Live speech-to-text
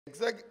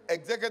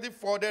Executive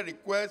forwarded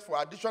requests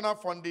for additional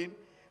funding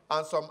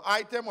and some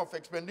item of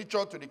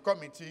expenditure to the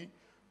committee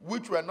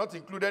which were not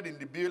included in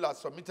the bill as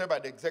submitted by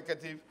the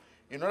executive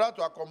in order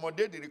to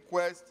accommodate the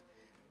request,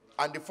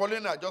 and the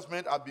following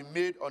adjustments have been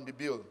made on the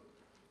bill.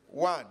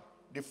 1.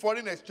 The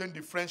foreign exchange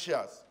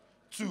differentials.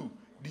 2.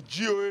 The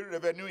GOE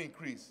revenue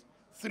increase.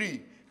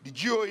 3. The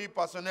GOE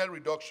personnel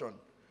reduction.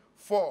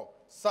 4.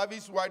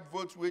 Service-wide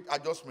vote weight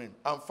adjustment.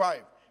 And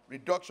 5.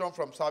 Reduction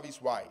from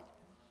service-wide.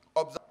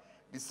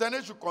 The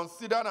Senate should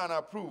consider and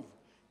approve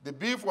the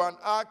bill for an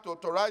act to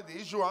authorize the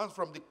issuance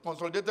from the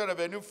Consolidated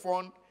Revenue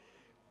Fund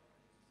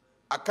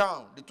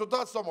account the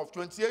total sum of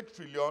 28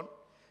 trillion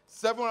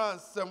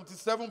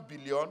 777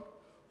 billion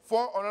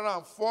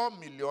 404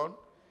 million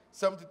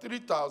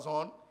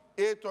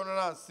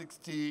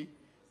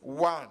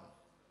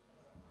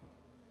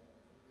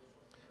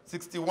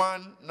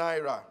 63,861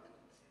 naira,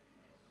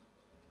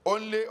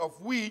 only of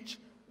which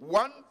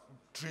 1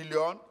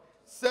 trillion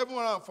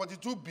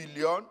 742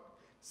 billion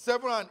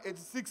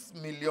 786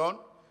 million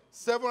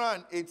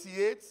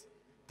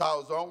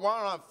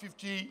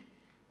 788,150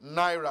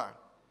 naira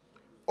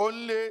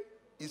only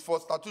is for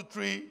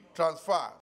statutory transfer.